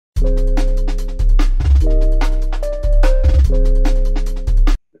Diana,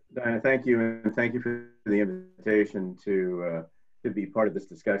 thank you, and thank you for the invitation to be part of this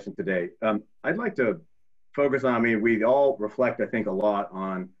discussion today. I'd like to focus on. I mean, we all reflect, I think, a lot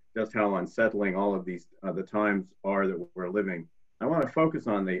on just how unsettling all of these the times are that we're living. I want to focus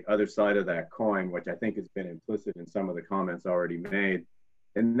on the other side of that coin, which I think has been implicit in some of the comments already made,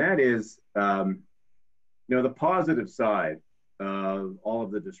 and that is, the positive side of all of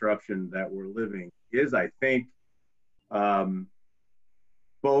the disruption that we're living is, I think, um,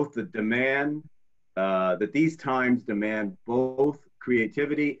 both the demand that these times demand both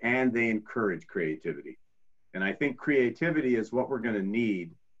creativity and they encourage creativity. And I think creativity is what we're going to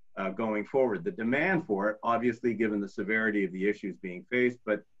need going forward. The demand for it, obviously, given the severity of the issues being faced,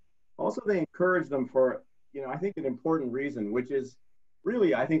 but also they encourage them for, I think an important reason, which is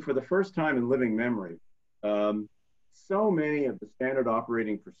really, I think for the first time in living memory, so many of the standard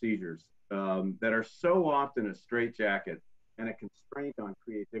operating procedures that are so often a straitjacket and a constraint on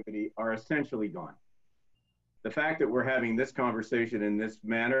creativity are essentially gone. The fact that we're having this conversation in this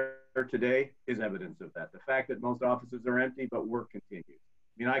manner today is evidence of that. The fact that most offices are empty, but work continues.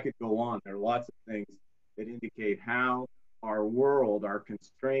 I mean, I could go on. There are lots of things that indicate how our world, our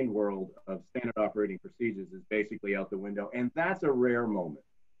constrained world of standard operating procedures is basically out the window. And that's a rare moment.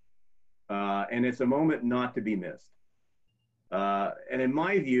 And it's a moment not to be missed. And in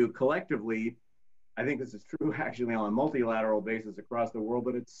my view, collectively, I think this is true actually on a multilateral basis across the world,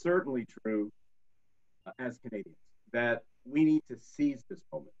 but it's certainly true as Canadians, that we need to seize this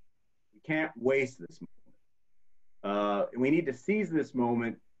moment. We can't waste this moment. We need to seize this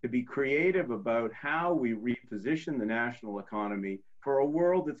moment to be creative about how we reposition the national economy for a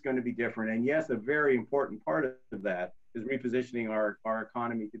world that's going to be different. And yes, a very important part of that is repositioning our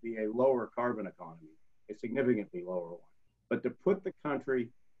economy to be a lower carbon economy, a significantly lower one, but to put the country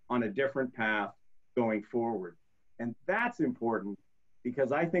on a different path going forward. And that's important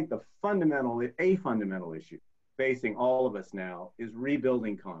because I think a fundamental issue facing all of us now is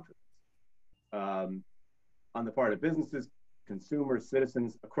rebuilding confidence on the part of businesses, consumers,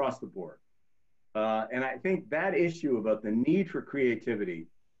 citizens across the board. And I think that issue about the need for creativity,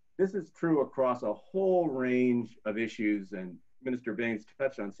 this is true across a whole range of issues. And Minister Baines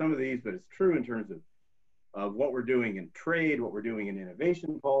touched on some of these, but it's true in terms of what we're doing in trade, what we're doing in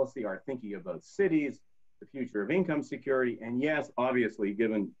innovation policy, our thinking about cities, the future of income security. And yes, obviously,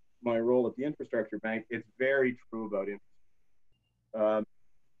 given my role at the Infrastructure Bank, it's very true about infrastructure.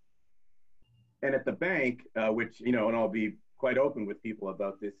 And at the bank, which, and I'll be quite open with people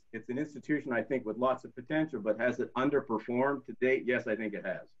about this, it's an institution, I think, with lots of potential, but has it underperformed to date? Yes, I think it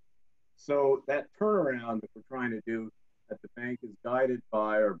has. So that turnaround that we're trying to do at the bank is guided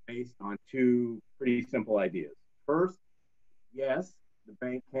by or based on two pretty simple ideas. First, yes, the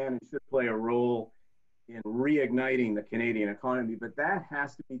bank can and should play a role in reigniting the Canadian economy, but that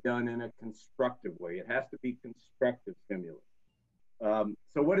has to be done in a constructive way. It has to be constructive stimulus.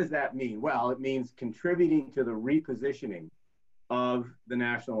 So what does that mean? Well, it means contributing to the repositioning of the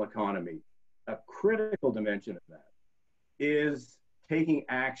national economy. A critical dimension of that is taking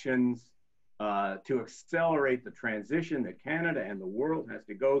actions to accelerate the transition that Canada and the world has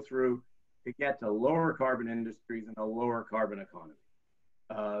to go through to get to lower carbon industries and a lower carbon economy.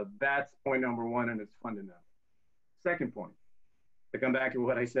 That's point number one, and it's fundamental. Second point, to come back to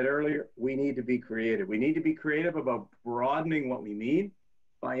what I said earlier, we need to be creative. We need to be creative about broadening what we mean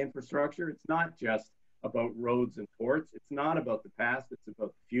by infrastructure. It's not just about roads and ports. It's not about the past. It's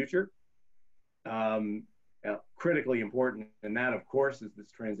about the future. Critically important, and that, of course, is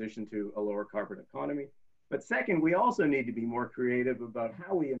this transition to a lower carbon economy. But second, we also need to be more creative about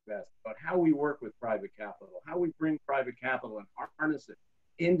how we invest, about how we work with private capital, how we bring private capital and harness it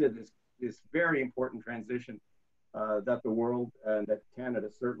into this very important transition that the world and that Canada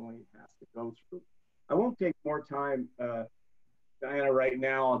certainly has to go through. I won't take more time, Diana, right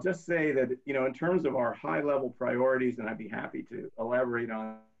now. I'll just say that, in terms of our high level priorities, and I'd be happy to elaborate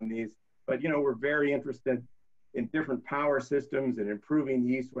on these, but, we're very interested in different power systems and improving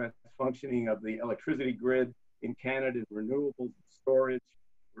the east-west functioning of the electricity grid in Canada, renewables, storage.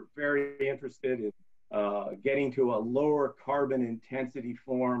 We're very interested in getting to a lower carbon intensity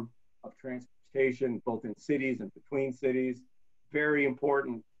form of transportation, both in cities and between cities. Very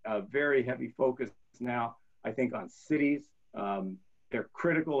important, very heavy focus now, I think, on cities. They're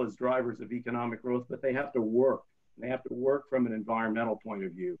critical as drivers of economic growth, but they have to work. They have to work from an environmental point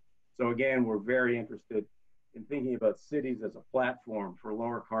of view. So again, we're very interested in thinking about cities as a platform for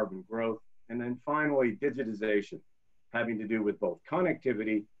lower carbon growth. And then finally, digitization, having to do with both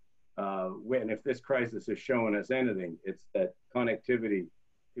connectivity, and if this crisis has shown us anything, it's that connectivity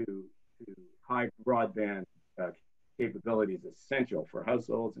to, to high broadband capability is essential for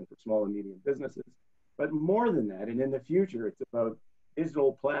households and for small and medium businesses. But more than that, and in the future, it's about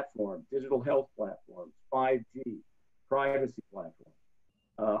digital platforms, digital health platforms, 5G, privacy platforms.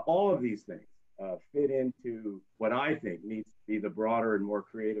 All of these things fit into what I think needs to be the broader and more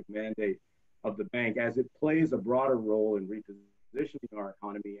creative mandate of the bank as it plays a broader role in repositioning our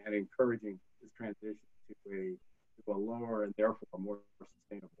economy and encouraging this transition to a lower and therefore more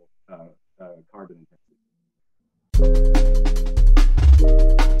sustainable carbon intensity.